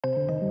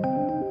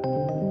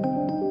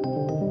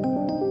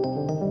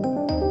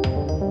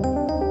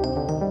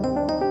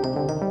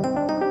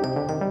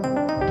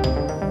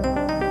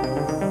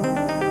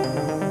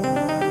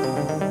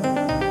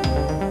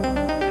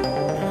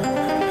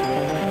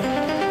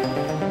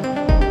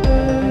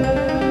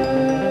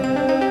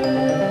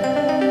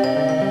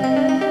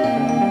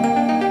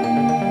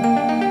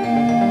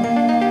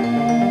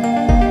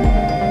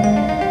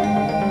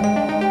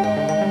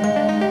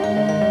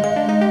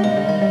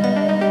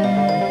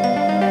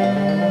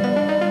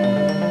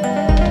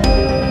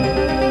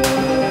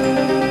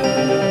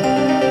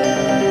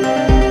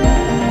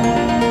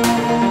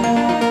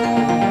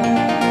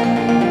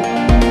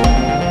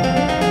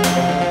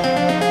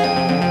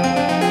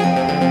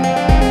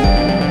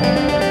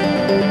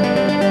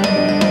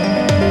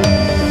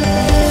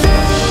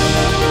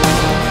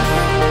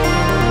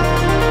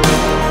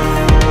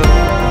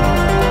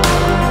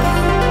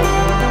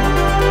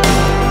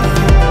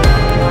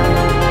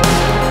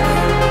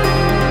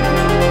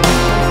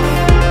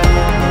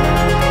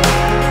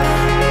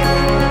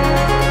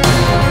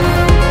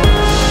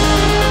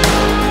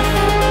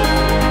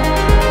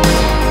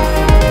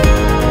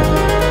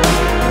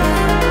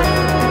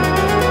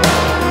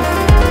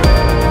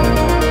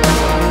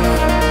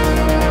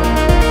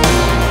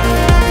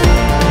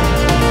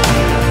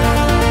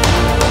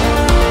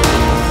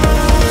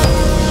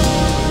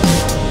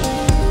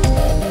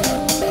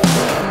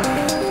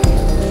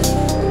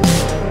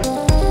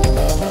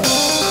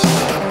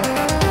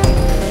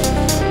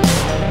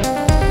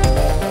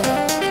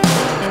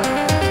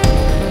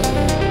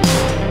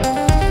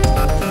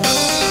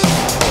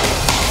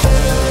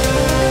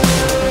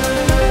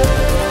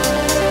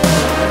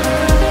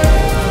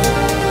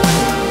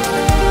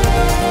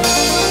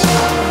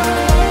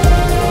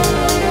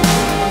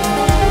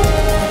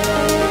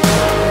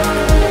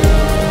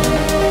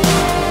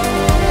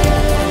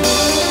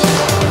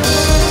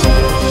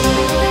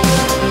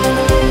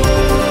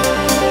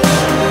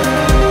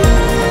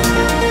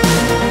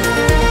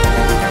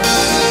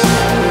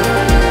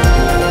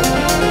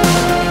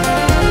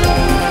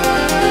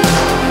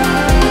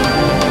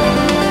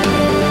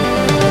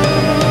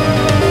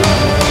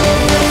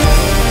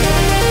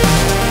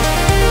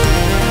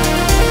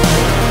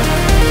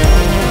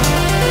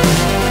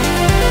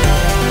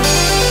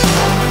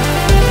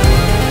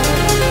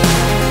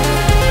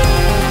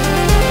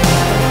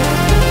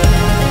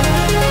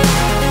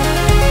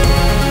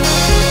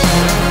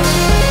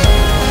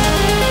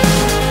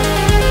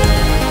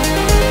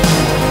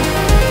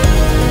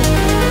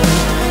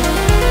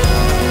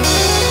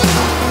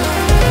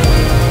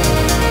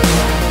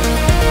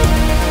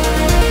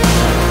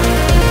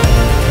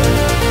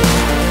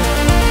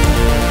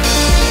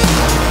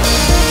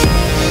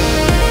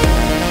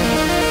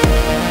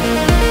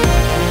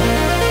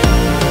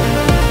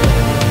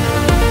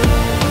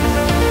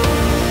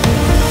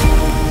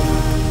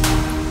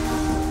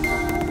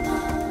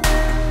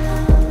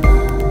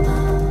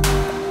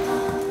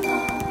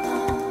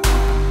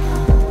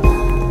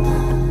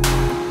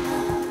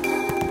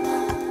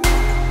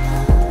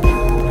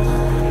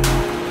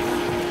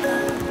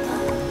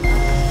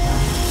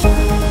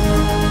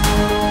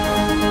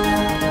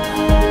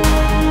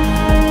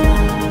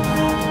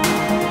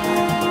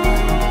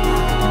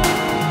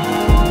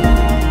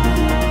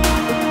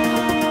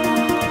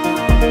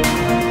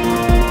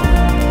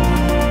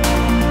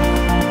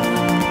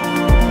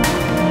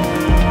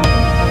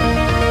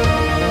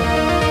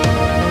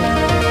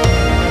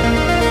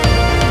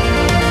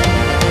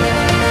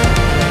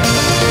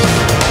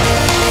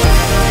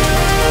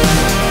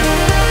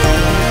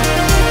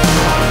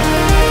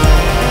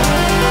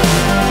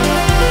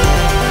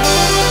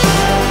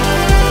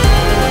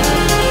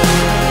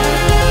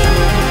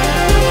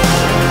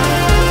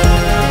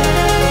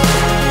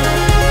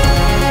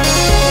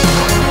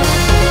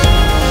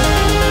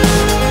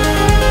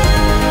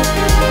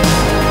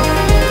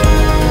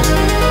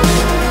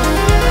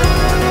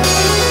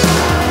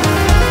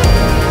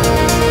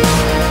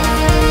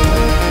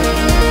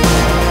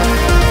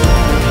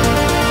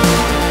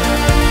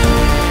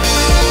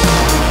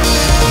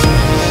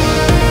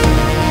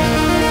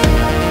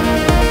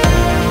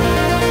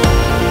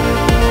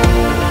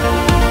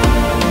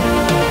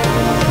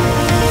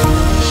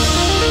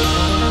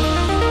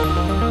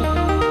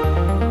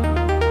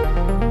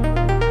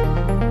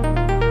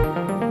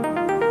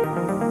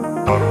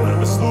I don't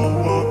ever slow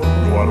up,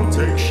 no I don't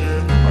take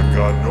shit. I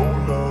got no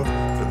love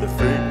for the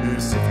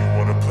fakeness. If you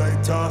wanna play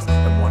tough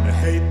and wanna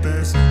hate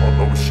this,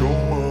 I'll always show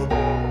up.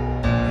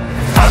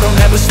 I don't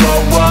ever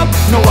slow up,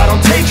 no I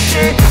don't take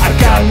shit. I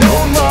got no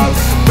love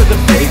for the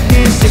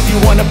fakeness. If you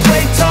wanna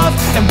play tough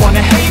and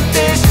wanna hate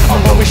this,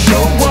 I'll always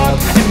show up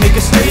and make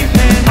a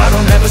statement. I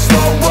don't ever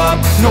slow up,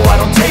 no I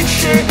don't take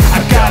shit. I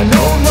got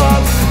no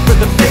love for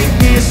the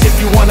fakeness. If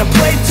you wanna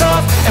play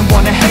tough and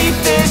wanna hate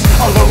this,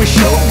 I'll always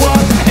show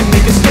up and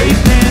make a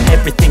statement.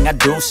 Everything I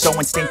do so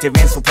instinctive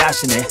and so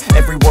passionate.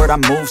 Every word I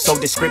move so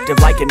descriptive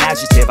like an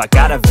adjective. I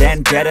got a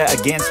vendetta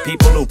against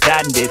people who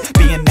patented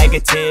being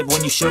negative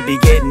when you should be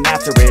getting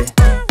after it.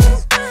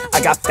 I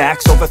got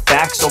facts over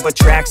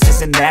tracks,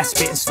 this and that.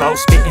 Spitting slow,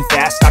 spitting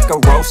fast, I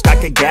could roast, I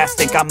could gas.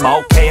 Think I'm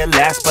okay at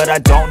last, but I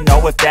don't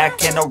know if that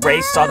can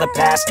erase all the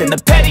past. And the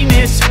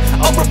pettiness,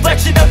 a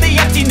reflection of the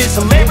emptiness.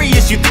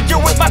 Hilarious, you think you're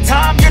worth my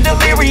time, you're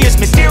delirious.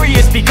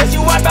 Mysterious, because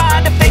you hide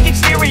behind a fake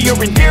exterior.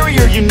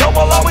 Inferior, you know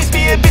I'll always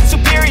be a bit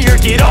superior.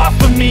 Get off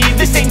of me,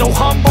 this ain't no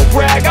humble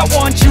brag. I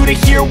want you to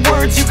hear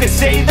words, you can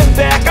say them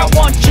back. I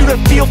want you to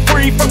feel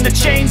free from the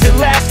chains at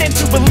last, and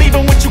to believe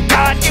in what you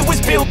got, it was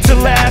built to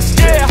last,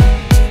 yeah.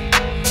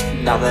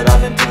 Now that I've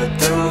been put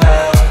through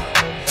hell,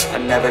 I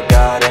never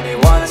got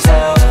anyone's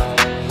help.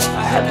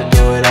 I had to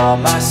do it all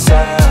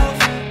myself.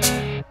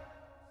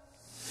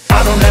 I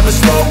don't ever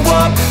slow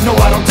up, no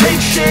I don't take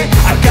shit.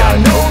 I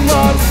got no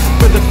love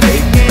for the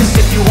fakeness.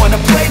 If you wanna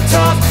play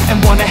tough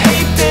and wanna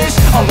hate this,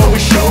 I'll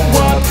always show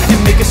up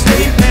and make a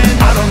statement.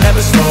 I don't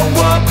ever slow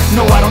up,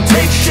 no I don't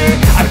take shit.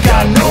 I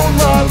got no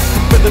love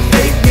for the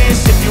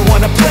fakeness. If you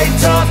wanna play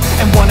tough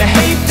and wanna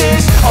hate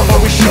this, I'll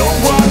always show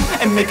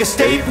up and make a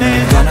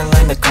statement. Gonna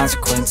learn the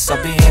consequence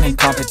of being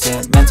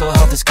incompetent. Mental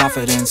health is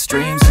confidence,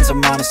 dreams and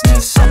some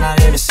honestness. I'm not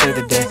here to save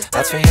the day,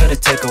 that's for you to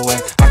take away.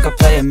 I could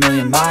play a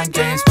million mind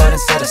games, but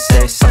instead I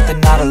say something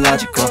not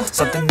illogical,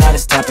 something that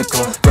is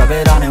topical. Rub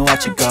it on and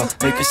watch it go,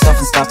 make yourself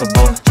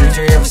unstoppable. Dreams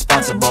are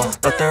irresponsible,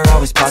 but they're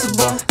always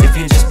possible. If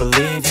you just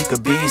believe, you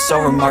could be so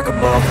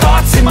remarkable.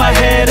 Thoughts in my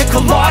head, a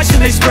collage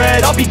and they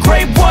spread. I'll be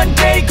great one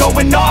day,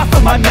 going off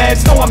of my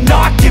meds. No, I'm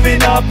not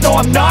giving up, no,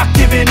 I'm not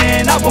giving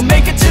in. I will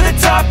make it to the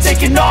top,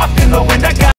 taking off in the wind. I got